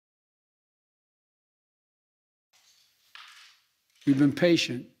We've been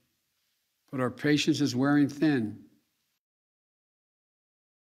patient, but our patience is wearing thin.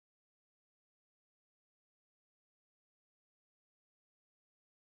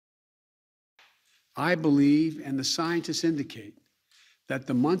 I believe, and the scientists indicate, that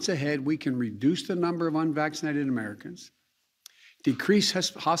the months ahead we can reduce the number of unvaccinated Americans, decrease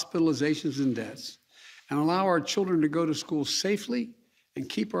hospitalizations and deaths, and allow our children to go to school safely and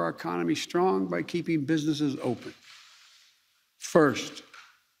keep our economy strong by keeping businesses open. First,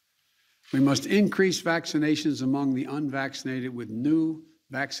 we must increase vaccinations among the unvaccinated with new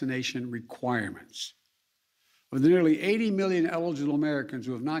vaccination requirements. Of the nearly 80 million eligible Americans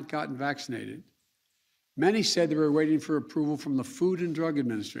who have not gotten vaccinated, many said they were waiting for approval from the Food and Drug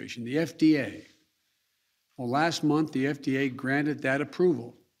Administration, the FDA. Well, last month, the FDA granted that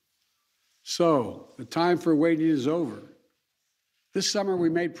approval. So, the time for waiting is over. This summer, we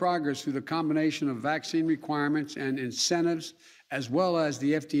made progress through the combination of vaccine requirements and incentives, as well as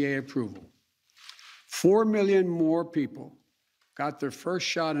the FDA approval. 4 million more people got their first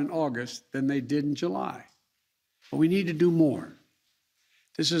shot in August than they did in July. But we need to do more.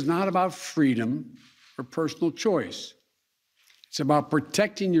 This is not about freedom or personal choice. It's about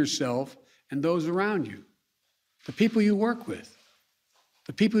protecting yourself and those around you, the people you work with,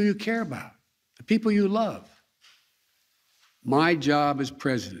 the people you care about, the people you love. My job as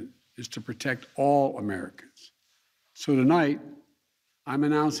president is to protect all Americans. So tonight, I'm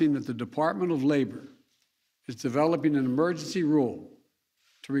announcing that the Department of Labor is developing an emergency rule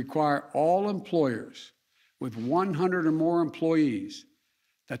to require all employers with 100 or more employees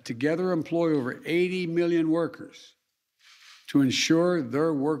that together employ over 80 million workers to ensure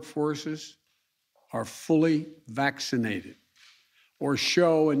their workforces are fully vaccinated or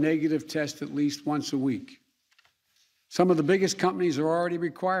show a negative test at least once a week. Some of the biggest companies are already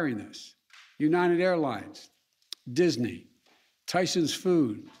requiring this: United Airlines, Disney, Tyson's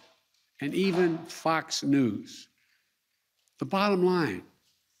Food, and even Fox News. The bottom line,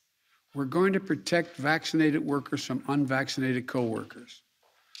 we're going to protect vaccinated workers from unvaccinated coworkers.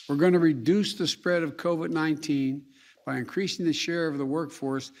 We're going to reduce the spread of COVID-19 by increasing the share of the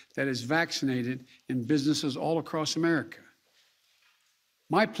workforce that is vaccinated in businesses all across America.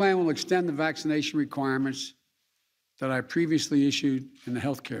 My plan will extend the vaccination requirements that I previously issued in the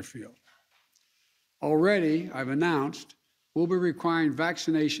healthcare field. Already, I've announced we'll be requiring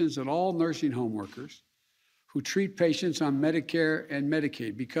vaccinations of all nursing home workers who treat patients on Medicare and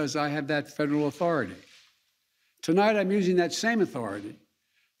Medicaid because I have that federal authority. Tonight, I'm using that same authority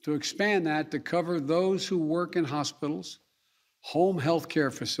to expand that to cover those who work in hospitals, home health care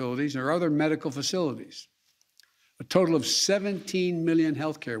facilities, or other medical facilities, a total of 17 million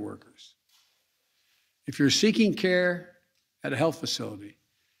healthcare workers. If you're seeking care at a health facility,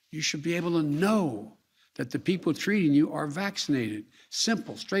 you should be able to know that the people treating you are vaccinated.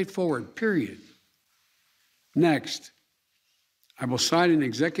 Simple, straightforward, period. Next, I will sign an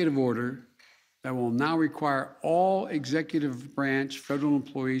executive order that will now require all executive branch federal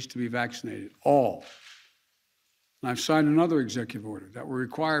employees to be vaccinated, all. And I've signed another executive order that will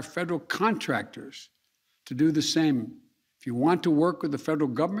require federal contractors to do the same. If you want to work with the federal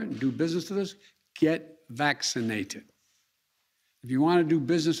government and do business with us, get vaccinated. If you want to do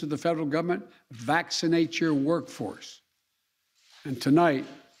business with the federal government, vaccinate your workforce. And tonight,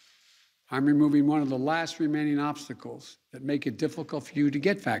 I'm removing one of the last remaining obstacles that make it difficult for you to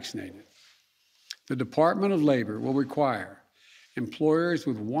get vaccinated. The Department of Labor will require employers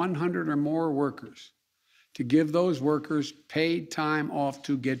with 100 or more workers to give those workers paid time off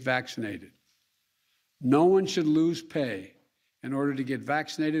to get vaccinated. No one should lose pay in order to get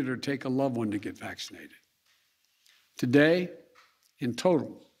vaccinated or take a loved one to get vaccinated. Today, in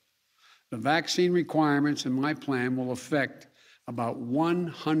total, the vaccine requirements in my plan will affect about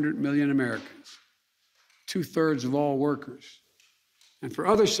 100 million Americans, 2/3 of all workers. And for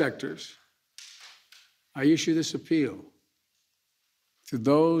other sectors, I issue this appeal to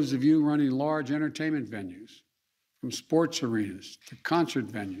those of you running large entertainment venues, from sports arenas to concert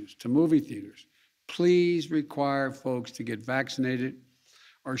venues to movie theaters. Please require folks to get vaccinated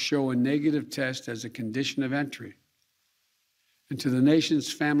or show a negative test as a condition of entry. And to the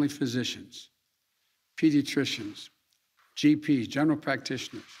nation's family physicians, pediatricians, GPs, general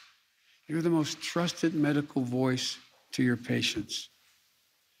practitioners, you're the most trusted medical voice to your patients.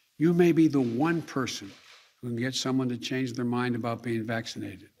 You may be the one person who can get someone to change their mind about being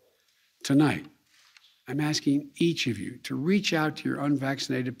vaccinated. Tonight, I'm asking each of you to reach out to your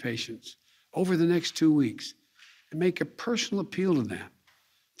unvaccinated patients over the next 2 weeks and make a personal appeal to them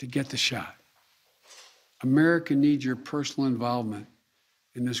to get the shot. America needs your personal involvement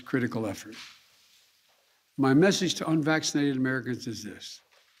in this critical effort. My message to unvaccinated Americans is this: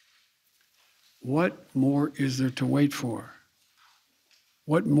 what more is there to wait for?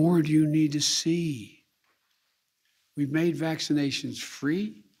 What more do you need to see? We've made vaccinations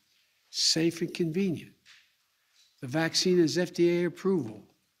free, safe, and convenient. The vaccine has FDA approval.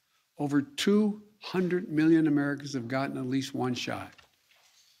 Over 200 million Americans have gotten at least one shot.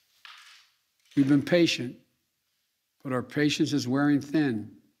 We've been patient, but our patience is wearing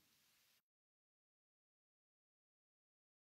thin.